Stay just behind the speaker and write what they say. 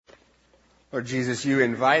Lord Jesus, you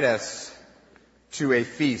invite us to a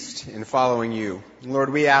feast in following you. Lord,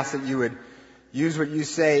 we ask that you would use what you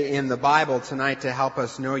say in the Bible tonight to help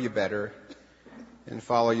us know you better and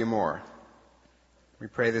follow you more. We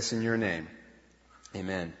pray this in your name.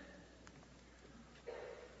 Amen.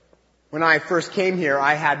 When I first came here,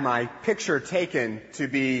 I had my picture taken to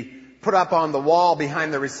be put up on the wall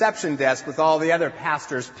behind the reception desk with all the other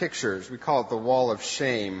pastors' pictures. We call it the wall of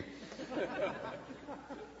shame.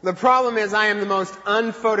 The problem is I am the most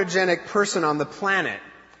unphotogenic person on the planet.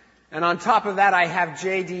 And on top of that, I have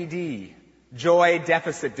JDD, joy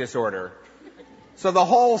deficit disorder. So the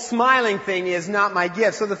whole smiling thing is not my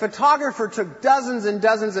gift. So the photographer took dozens and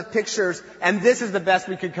dozens of pictures, and this is the best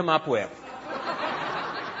we could come up with.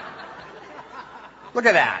 Look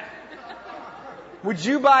at that. Would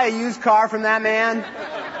you buy a used car from that man?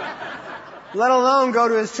 Let alone go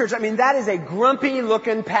to his church. I mean, that is a grumpy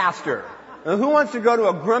looking pastor. Now, who wants to go to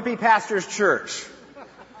a grumpy pastor's church?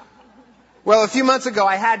 Well, a few months ago,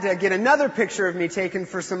 I had to get another picture of me taken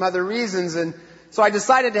for some other reasons, and so I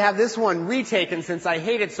decided to have this one retaken since I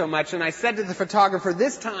hate it so much, and I said to the photographer,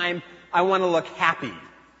 this time, I want to look happy.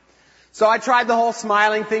 So I tried the whole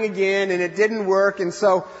smiling thing again, and it didn't work, and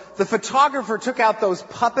so the photographer took out those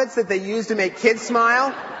puppets that they use to make kids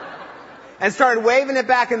smile, and started waving it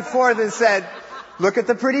back and forth and said, look at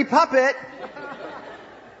the pretty puppet.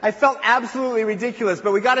 I felt absolutely ridiculous,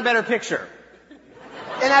 but we got a better picture.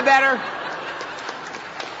 Isn't that better?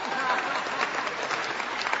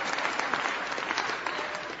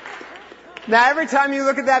 Now, every time you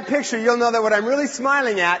look at that picture, you'll know that what I'm really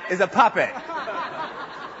smiling at is a puppet.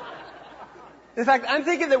 In fact, I'm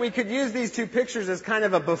thinking that we could use these two pictures as kind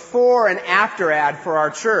of a before and after ad for our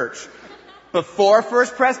church. Before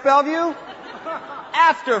First Pres Bellevue,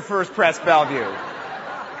 after First Pres Bellevue.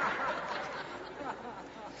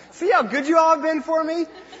 See how good you all have been for me?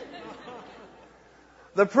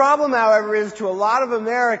 The problem, however, is to a lot of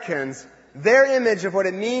Americans, their image of what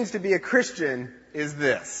it means to be a Christian is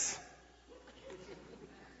this.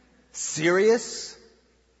 Serious,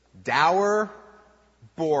 dour,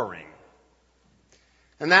 boring.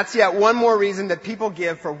 And that's yet one more reason that people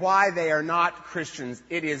give for why they are not Christians.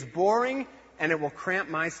 It is boring and it will cramp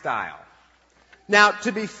my style. Now,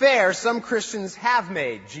 to be fair, some Christians have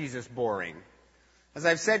made Jesus boring. As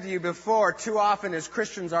I've said to you before, too often as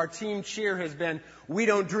Christians, our team cheer has been, we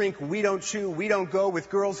don't drink, we don't chew, we don't go with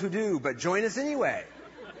girls who do, but join us anyway.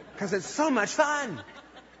 Because it's so much fun.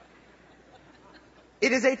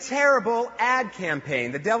 It is a terrible ad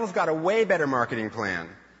campaign. The devil's got a way better marketing plan.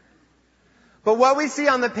 But what we see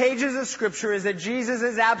on the pages of Scripture is that Jesus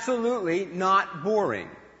is absolutely not boring.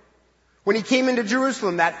 When he came into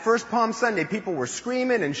Jerusalem that first Palm Sunday, people were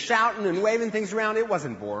screaming and shouting and waving things around. It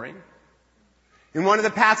wasn't boring. In one of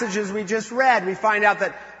the passages we just read, we find out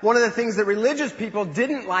that one of the things that religious people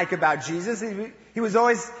didn't like about Jesus, he was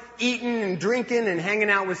always eating and drinking and hanging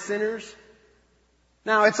out with sinners.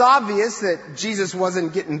 Now, it's obvious that Jesus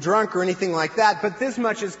wasn't getting drunk or anything like that, but this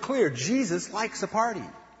much is clear. Jesus likes a party.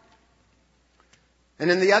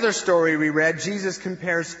 And in the other story we read, Jesus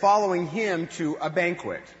compares following him to a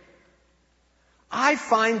banquet. I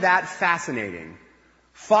find that fascinating.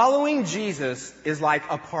 Following Jesus is like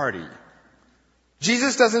a party.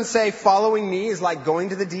 Jesus doesn't say following me is like going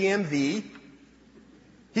to the DMV.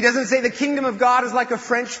 He doesn't say the kingdom of God is like a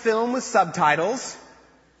French film with subtitles.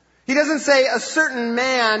 He doesn't say a certain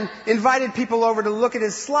man invited people over to look at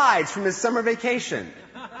his slides from his summer vacation.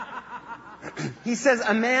 He says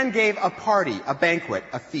a man gave a party, a banquet,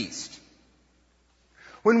 a feast.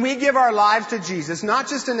 When we give our lives to Jesus, not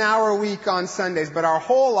just an hour a week on Sundays, but our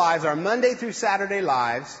whole lives, our Monday through Saturday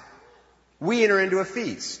lives, we enter into a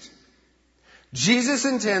feast. Jesus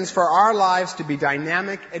intends for our lives to be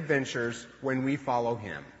dynamic adventures when we follow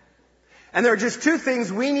him. And there are just two things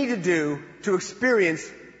we need to do to experience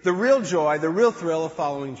the real joy, the real thrill of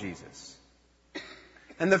following Jesus.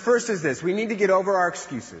 And the first is this. We need to get over our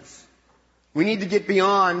excuses. We need to get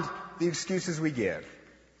beyond the excuses we give.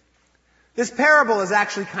 This parable is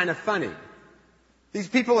actually kind of funny. These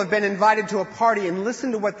people have been invited to a party and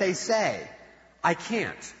listen to what they say. I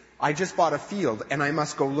can't. I just bought a field and I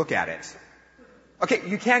must go look at it. Okay,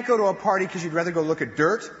 you can't go to a party because you'd rather go look at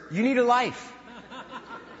dirt. You need a life.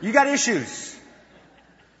 You got issues.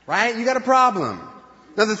 Right? You got a problem.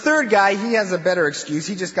 Now the third guy, he has a better excuse.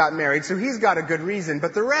 He just got married, so he's got a good reason.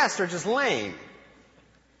 But the rest are just lame.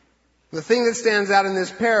 The thing that stands out in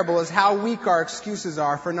this parable is how weak our excuses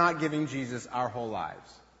are for not giving Jesus our whole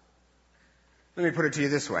lives. Let me put it to you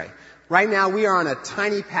this way. Right now we are on a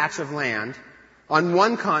tiny patch of land on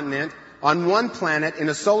one continent on one planet in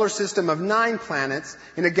a solar system of 9 planets,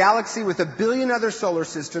 in a galaxy with 1 billion other solar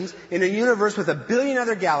systems, in a universe with 1 billion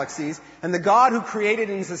other galaxies, and the God who created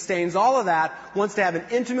and sustains all of that wants to have an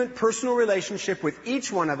intimate personal relationship with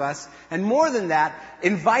each one of us, and more than that,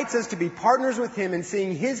 invites us to be partners with Him in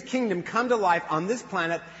seeing His kingdom come to life on this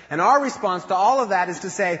planet, and our response to all of that is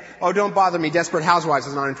to say, oh, don't bother me, Desperate Housewives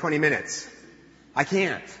is on in 20 minutes. I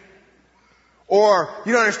can't. Or,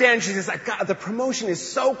 you don't understand, she's just like, God, the promotion is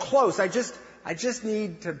so close, I just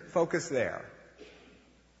need to focus there.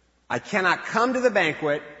 I cannot come to the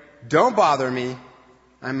banquet, don't bother me,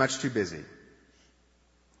 I'm much too busy.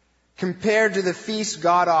 Compared to the feast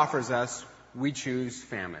God offers us, we choose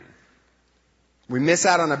famine. We miss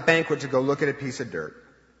out on a banquet to go look at a piece of dirt.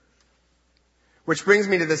 Which brings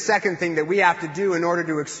me to the second thing that we have to do in order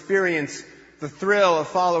to experience the thrill of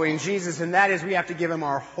following Jesus, and that is we have to give Him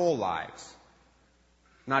our whole lives.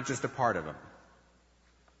 Not just a part of Him.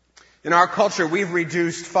 In our culture, we've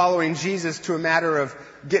reduced following Jesus to a matter of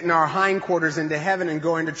getting our hindquarters into heaven and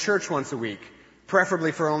going to church once a week,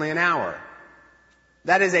 preferably for only an hour.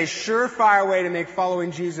 That is a surefire way to make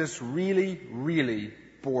following Jesus really, really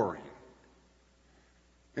boring.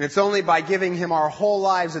 And it's only by giving Him our whole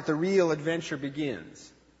lives that the real adventure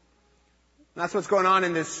begins. And that's what's going on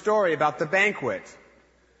in this story about the banquet.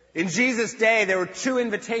 In Jesus' day, there were 2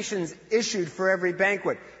 invitations issued for every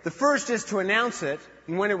banquet. The first is to announce it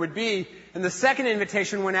and when it would be, and the second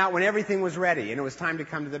invitation went out when everything was ready and it was time to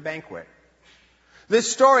come to the banquet.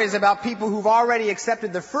 This story is about people who've already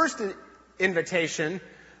accepted the first invitation,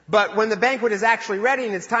 but when the banquet is actually ready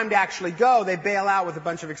and it's time to actually go, they bail out with a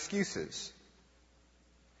bunch of excuses.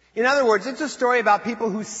 In other words, it's a story about people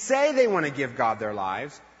who say they want to give God their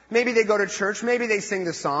lives. Maybe they go to church, maybe they sing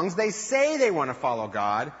the songs, they say they want to follow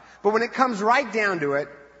God, but when it comes right down to it,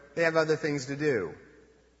 they have other things to do.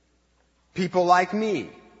 People like me,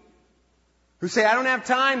 who say, I don't have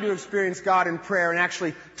time to experience God in prayer and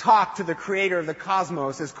actually talk to the Creator of the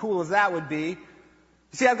cosmos, as cool as that would be. You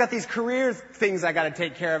see, I've got these career things I got to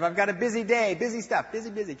take care of. I've got a busy day, busy stuff,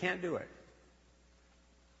 busy, can't do it.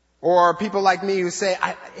 Or people like me who say,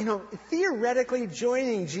 theoretically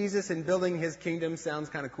joining Jesus and building His kingdom sounds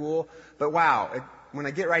kind of cool, but wow, when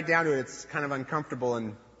I get right down to it, it's kind of uncomfortable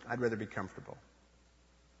and I'd rather be comfortable.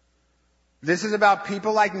 This is about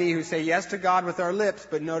people like me who say yes to God with our lips,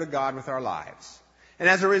 but no to God with our lives. And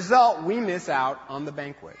as a result, we miss out on the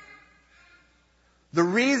banquet. The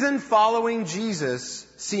reason following Jesus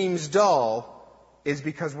seems dull is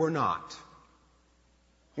because we're not.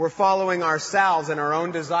 We're following ourselves and our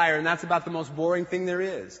own desire, and that's about the most boring thing there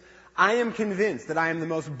is. I am convinced that I am the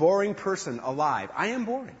most boring person alive. I am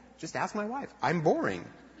boring. Just ask my wife. I'm boring.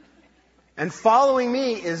 And following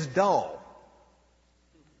me is dull.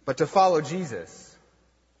 But to follow Jesus,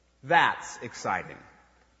 that's exciting.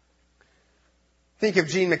 Think of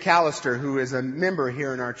Jean McAllister, who is a member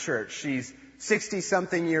here in our church. She's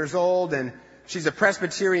 60-something years old, and she's a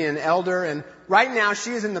Presbyterian elder, and right now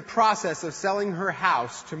she is in the process of selling her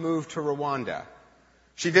house to move to Rwanda.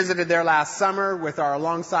 She visited there last summer with our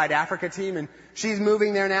Alongside Africa team, and she's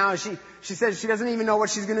moving there now. And she says she doesn't even know what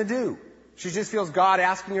she's going to do. She just feels God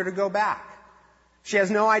asking her to go back. She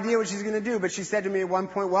has no idea what she's going to do, but she said to me at one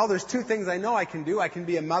point, well, there's 2 things I know I can do. I can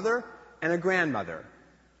be a mother and a grandmother.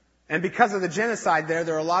 And because of the genocide there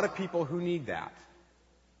are a lot of people who need that.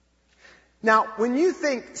 Now, when you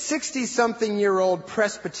think 60-something-year-old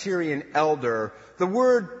Presbyterian elder, the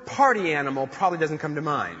word party animal probably doesn't come to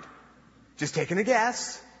mind. Just taking a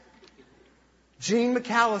guess. Jean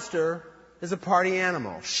McAllister is a party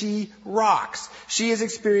animal. She rocks. She is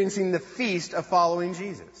experiencing the feast of following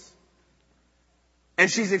Jesus. And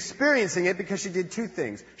she's experiencing it because she did 2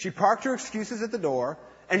 things. She parked her excuses at the door,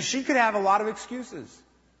 and she could have a lot of excuses.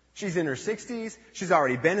 She's in her 60s. She's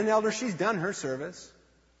already been an elder. She's done her service.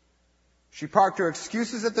 She parked her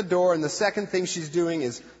excuses at the door, and the second thing she's doing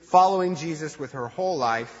is following Jesus with her whole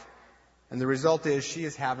life. And the result is she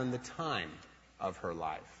is having the time of her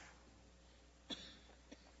life.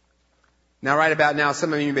 Now, right about now,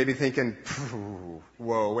 some of you may be thinking,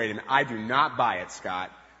 whoa, wait a minute. I do not buy it, Scott.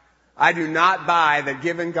 I do not buy that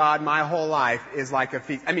giving God my whole life is like a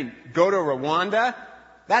feast. Go to Rwanda?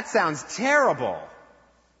 That sounds terrible.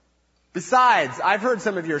 Besides, I've heard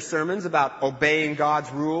some of your sermons about obeying God's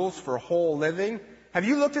rules for whole living. Have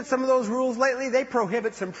you looked at some of those rules lately? They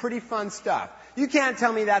prohibit some pretty fun stuff. You can't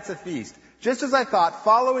tell me that's a feast. Just as I thought,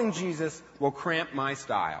 following Jesus will cramp my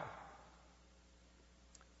style.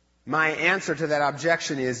 My answer to that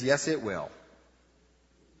objection is, yes, it will.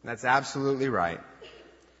 That's absolutely right.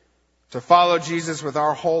 To follow Jesus with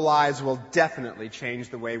our whole lives will definitely change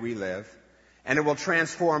the way we live, and it will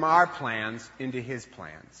transform our plans into His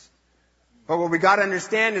plans. But what we got to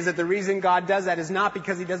understand is that the reason God does that is not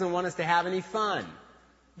because He doesn't want us to have any fun.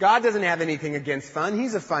 God doesn't have anything against fun.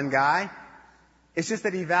 He's a fun guy. It's just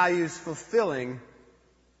that He values fulfilling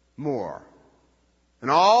more.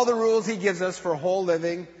 And all the rules He gives us for whole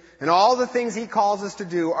living and all the things He calls us to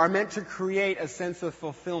do are meant to create a sense of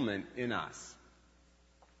fulfillment in us.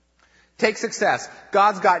 Take success.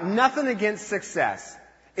 God's got nothing against success.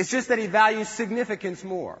 It's just that He values significance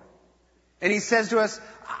more. And He says to us,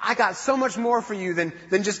 I got so much more for you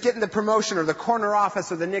than just getting the promotion or the corner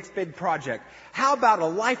office or the next big project. How about a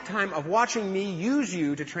lifetime of watching me use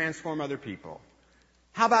you to transform other people?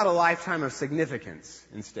 How about a lifetime of significance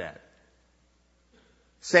instead?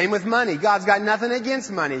 Same with money. God's got nothing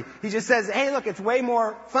against money. He just says, hey, look, it's way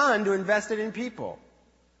more fun to invest it in people.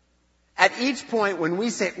 At each point when we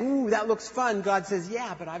say, ooh, that looks fun, God says,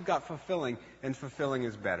 yeah, but I've got fulfilling, and fulfilling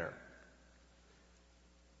is better.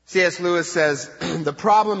 C.S. Lewis says, the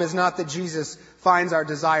problem is not that Jesus finds our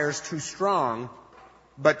desires too strong,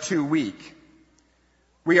 but too weak.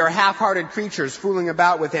 We are half-hearted creatures fooling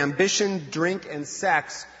about with ambition, drink, and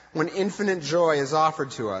sex when infinite joy is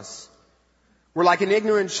offered to us. We're like an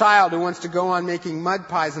ignorant child who wants to go on making mud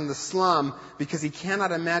pies in the slum because he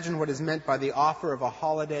cannot imagine what is meant by the offer of a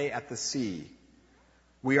holiday at the sea.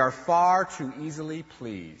 We are far too easily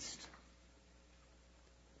pleased.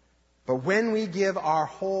 But when we give our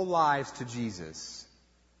whole lives to Jesus,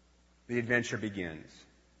 the adventure begins.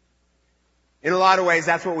 In a lot of ways,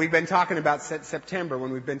 that's what we've been talking about since September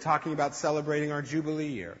when we've been talking about celebrating our Jubilee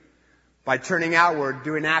year. By turning outward,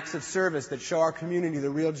 doing acts of service that show our community the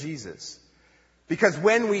real Jesus. Because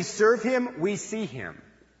when we serve Him, we see Him.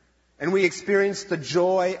 And we experience the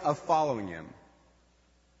joy of following Him.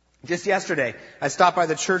 Just yesterday, I stopped by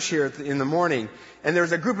the church here in the morning, and there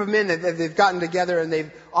was a group of men that they've gotten together and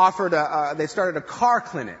they've started a car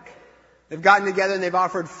clinic. They've gotten together and they've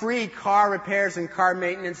offered free car repairs and car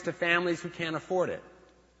maintenance to families who can't afford it.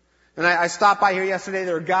 And I stopped by here yesterday.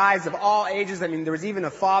 There were guys of all ages. I mean, there was even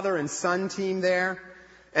a father and son team there.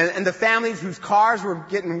 And the families whose cars were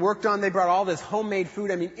getting worked on, they brought all this homemade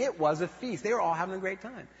food. I mean, it was a feast. They were all having a great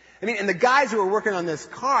time. I mean, and the guys who were working on this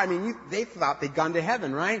car, I mean, they thought they'd gone to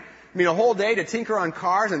heaven, right? I mean, a whole day to tinker on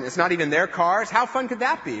cars, and it's not even their cars. How fun could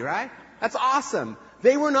that be, right? That's awesome.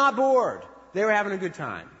 They were not bored. They were having a good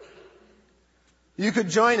time. You could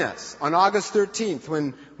join us on August 13th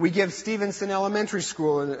when we give Stevenson Elementary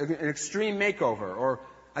School an extreme makeover, or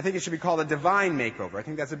I think it should be called a divine makeover. I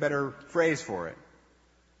think that's a better phrase for it.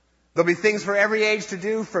 There'll be things for every age to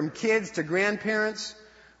do, from kids to grandparents.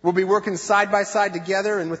 We'll be working side by side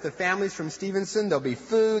together and with the families from Stevenson. There'll be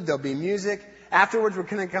food, there'll be music. Afterwards, we're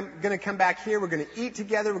going to come back here. We're going to eat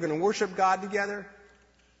together. We're going to worship God together.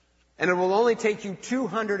 And it will only take you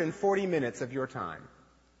 240 minutes of your time.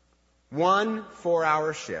 1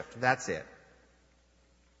 4-hour shift. That's it.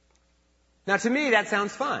 Now, to me, that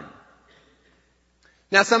sounds fun.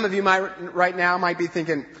 Now, some of you right now might be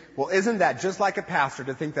thinking, well, isn't that just like a pastor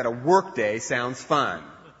to think that a work day sounds fun?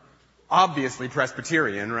 Obviously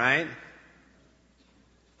Presbyterian, right?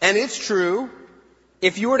 And it's true.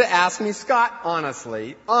 If you were to ask me, Scott,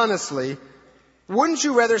 honestly, wouldn't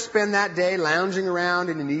you rather spend that day lounging around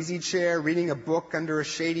in an easy chair, reading a book under a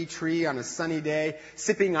shady tree on a sunny day,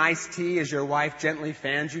 sipping iced tea as your wife gently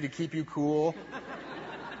fans you to keep you cool?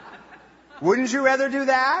 Wouldn't you rather do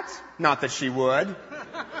that? Not that she would.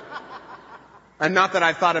 And not that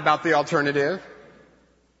I've thought about the alternative.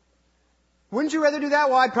 Wouldn't you rather do that?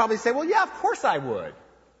 Well, I'd probably say, well, yeah, of course I would.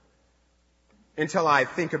 Until I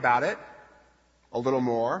think about it a little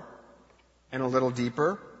more and a little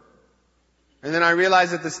deeper. And then I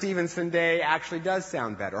realize that the Stevenson Day actually does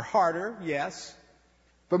sound better. Harder, yes,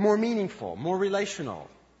 but more meaningful, more relational.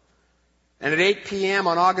 And at 8 p.m.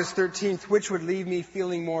 on August 13th, which would leave me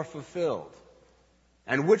feeling more fulfilled?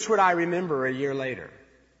 And which would I remember a year later?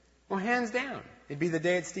 Well, hands down, it'd be the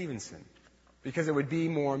day at Stevenson, because it would be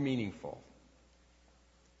more meaningful.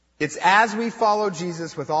 It's as we follow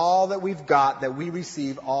Jesus with all that we've got that we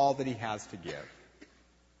receive all that He has to give.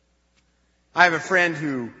 I have a friend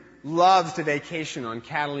who loves to vacation on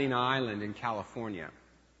Catalina Island in California.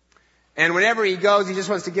 And whenever he goes, he just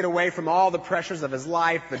wants to get away from all the pressures of his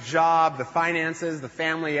life, the job, the finances, the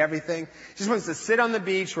family, everything. He just wants to sit on the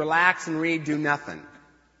beach, relax and read, do nothing.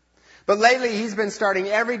 But lately he's been starting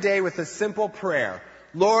every day with a simple prayer.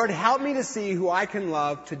 Lord, help me to see who I can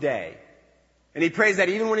love today. And he prays that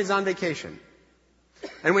even when he's on vacation.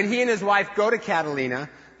 And when he and his wife go to Catalina,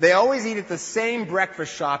 they always eat at the same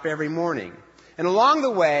breakfast shop every morning. And along the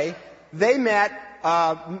way, they met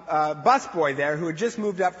a busboy there who had just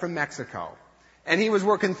moved up from Mexico. And he was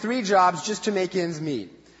working 3 jobs just to make ends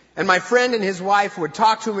meet. And my friend and his wife would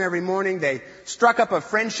talk to him every morning. They struck up a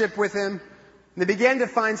friendship with him. And they began to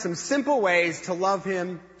find some simple ways to love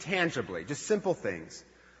him tangibly, just simple things.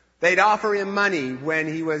 They'd offer him money when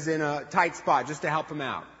he was in a tight spot just to help him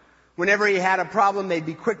out. Whenever he had a problem, they'd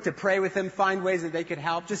be quick to pray with him, find ways that they could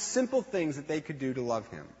help, just simple things that they could do to love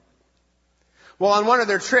him. Well, on one of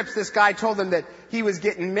their trips, this guy told them that he was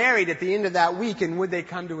getting married at the end of that week, and would they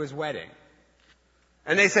come to his wedding?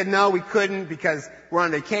 And they said, no, we couldn't because we're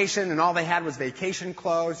on vacation, and all they had was vacation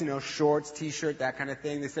clothes, shorts, t-shirt, that kind of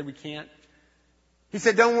thing. They said, we can't. He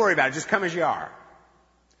said, don't worry about it, just come as you are.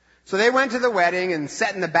 So they went to the wedding and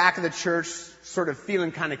sat in the back of the church, sort of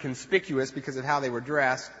feeling kind of conspicuous because of how they were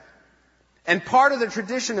dressed. And part of the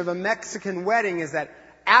tradition of a Mexican wedding is that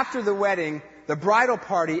after the wedding, the bridal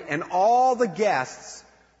party and all the guests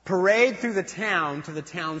parade through the town to the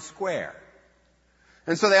town square.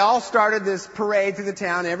 And so they all started this parade through the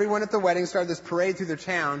town. Everyone at the wedding started this parade through the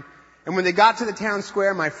town. And when they got to the town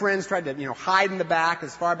square, my friends tried to, hide in the back,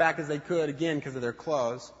 as far back as they could, again, because of their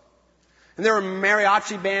clothes. And there were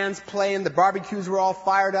mariachi bands playing. The barbecues were all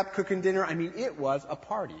fired up, cooking dinner. It was a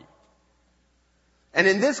party. And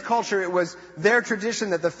in this culture, it was their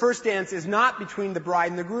tradition that the first dance is not between the bride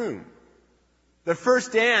and the groom. The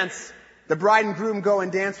first dance, the bride and groom go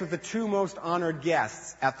and dance with the two most honored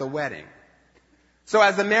guests at the wedding. So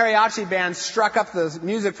as the mariachi band struck up the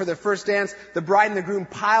music for the first dance, the bride and the groom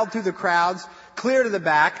piled through the crowds, clear to the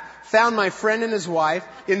back, found my friend and his wife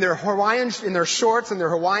in their shorts and their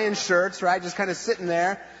Hawaiian shirts, right, just kind of sitting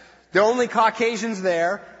there. The only Caucasians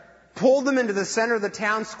there, pulled them into the center of the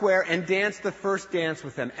town square and danced the first dance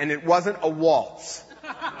with them. And it wasn't a waltz.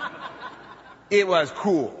 It was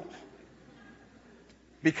cool.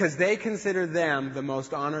 Because they considered them the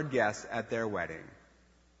most honored guests at their wedding.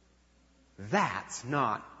 That's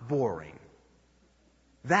not boring.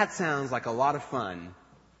 That sounds like a lot of fun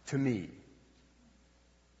to me.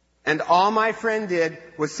 And all my friend did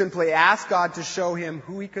was simply ask God to show him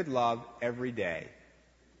who he could love every day.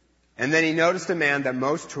 And then he noticed a man that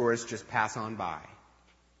most tourists just pass on by.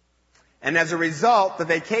 And as a result, the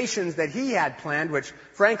vacations that he had planned, which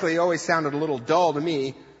frankly always sounded a little dull to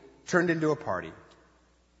me, turned into a party.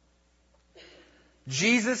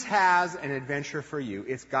 Jesus has an adventure for you.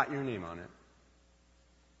 It's got your name on it.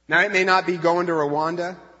 Now, it may not be going to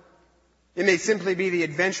Rwanda. It may simply be the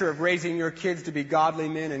adventure of raising your kids to be godly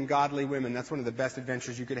men and godly women. That's one of the best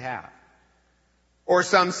adventures you could have. Or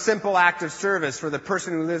some simple act of service for the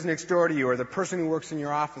person who lives next door to you or the person who works in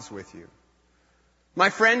your office with you.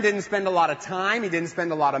 My friend didn't spend a lot of time. He didn't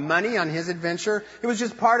spend a lot of money on his adventure. It was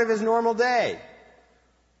just part of his normal day.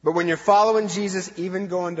 But when you're following Jesus, even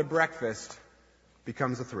going to breakfast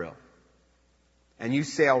becomes a thrill. And you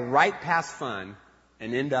sail right past fun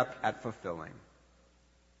and end up at fulfilling.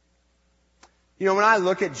 When I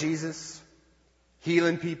look at Jesus,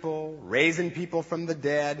 healing people, raising people from the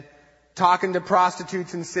dead, talking to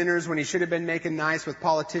prostitutes and sinners when he should have been making nice with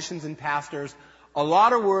politicians and pastors, a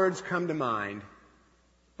lot of words come to mind,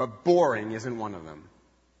 but boring isn't one of them.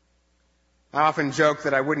 I often joke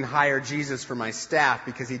that I wouldn't hire Jesus for my staff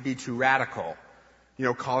because he'd be too radical.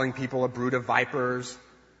 Calling people a brood of vipers,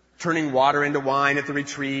 turning water into wine at the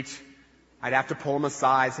retreat. I'd have to pull him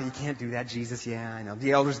aside, say, you can't do that, Jesus. Yeah, I know.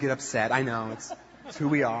 The elders get upset. I know. It's who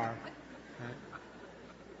we are. Right?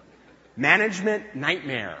 Management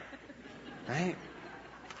nightmare. Right?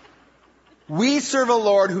 We serve a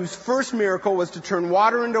Lord whose first miracle was to turn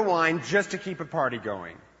water into wine just to keep a party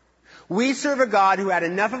going. We serve a God who had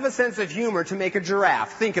enough of a sense of humor to make a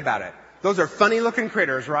giraffe. Think about it. Those are funny looking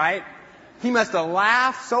critters, right? He must have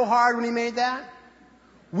laughed so hard when he made that.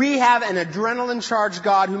 We have an adrenaline-charged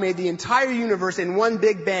God who made the entire universe in one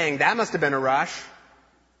big bang. That must have been a rush.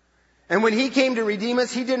 And when he came to redeem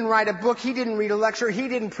us, he didn't write a book, he didn't read a lecture, he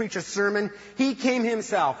didn't preach a sermon. He came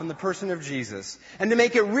himself in the person of Jesus. And to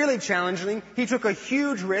make it really challenging, he took a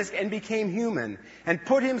huge risk and became human and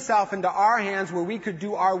put himself into our hands where we could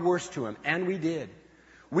do our worst to him. And we did.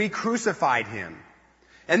 We crucified him.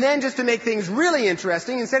 And then just to make things really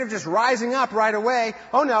interesting, instead of just rising up right away,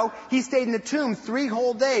 oh no, he stayed in the tomb 3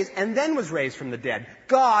 whole days and then was raised from the dead.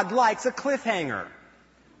 God likes a cliffhanger.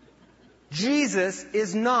 Jesus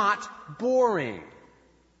is not boring.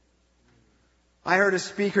 I heard a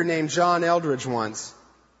speaker named John Eldredge once,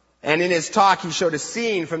 and in his talk he showed a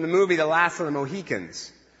scene from the movie The Last of the Mohicans,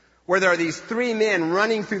 where there are these 3 men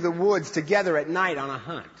running through the woods together at night on a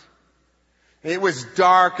hunt. It was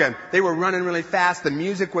dark and they were running really fast. The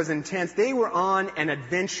music was intense. They were on an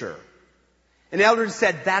adventure. And Eldredge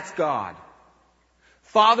said, that's God.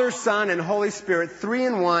 Father, Son, and Holy Spirit, 3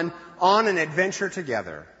 in 1, on an adventure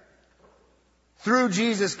together. Through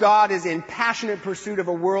Jesus, God is in passionate pursuit of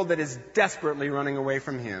a world that is desperately running away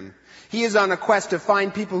from Him. He is on a quest to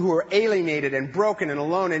find people who are alienated and broken and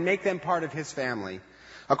alone and make them part of His family.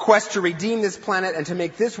 A quest to redeem this planet and to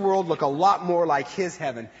make this world look a lot more like His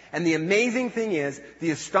heaven. And the amazing thing is, the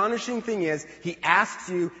astonishing thing is, He asks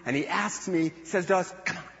you and He asks me, says to us,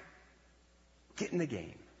 come on, get in the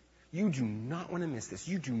game. You do not want to miss this.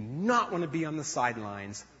 You do not want to be on the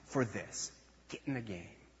sidelines for this. Get in the game.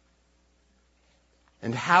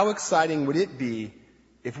 And how exciting would it be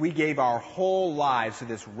if we gave our whole lives to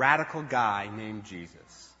this radical guy named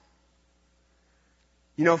Jesus?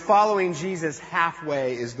 You know, following Jesus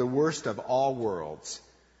halfway is the worst of all worlds.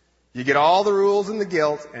 You get all the rules and the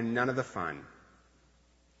guilt and none of the fun.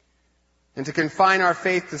 And to confine our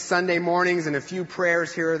faith to Sunday mornings and a few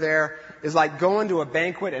prayers here or there is like going to a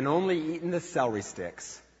banquet and only eating the celery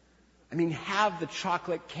sticks. I mean, have the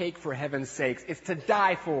chocolate cake for heaven's sakes. It's to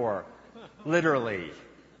die for. Literally.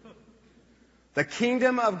 The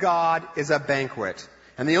kingdom of God is a banquet.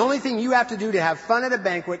 And the only thing you have to do to have fun at a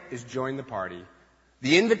banquet is join the party.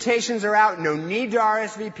 The invitations are out. No need to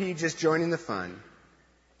RSVP, just join in the fun.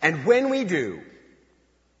 And when we do,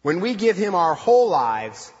 when we give Him our whole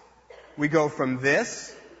lives, we go from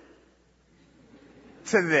this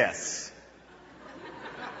to this.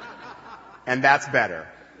 And that's better.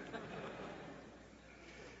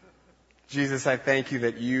 Jesus, I thank you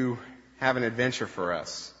that you have an adventure for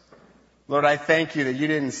us. Lord, I thank you that you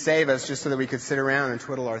didn't save us just so that we could sit around and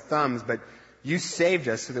twiddle our thumbs, but you saved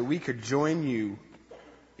us so that we could join you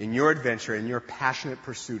in your adventure, in your passionate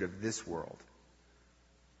pursuit of this world.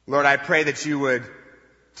 Lord, I pray that you would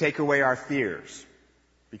take away our fears,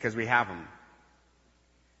 because we have them.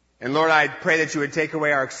 And Lord, I pray that you would take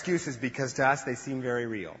away our excuses, because to us they seem very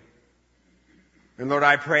real. And Lord,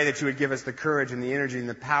 I pray that you would give us the courage and the energy and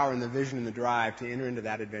the power and the vision and the drive to enter into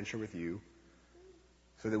that adventure with you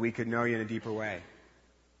so that we could know you in a deeper way.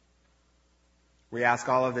 We ask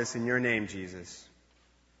all of this in your name, Jesus.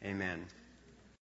 Amen.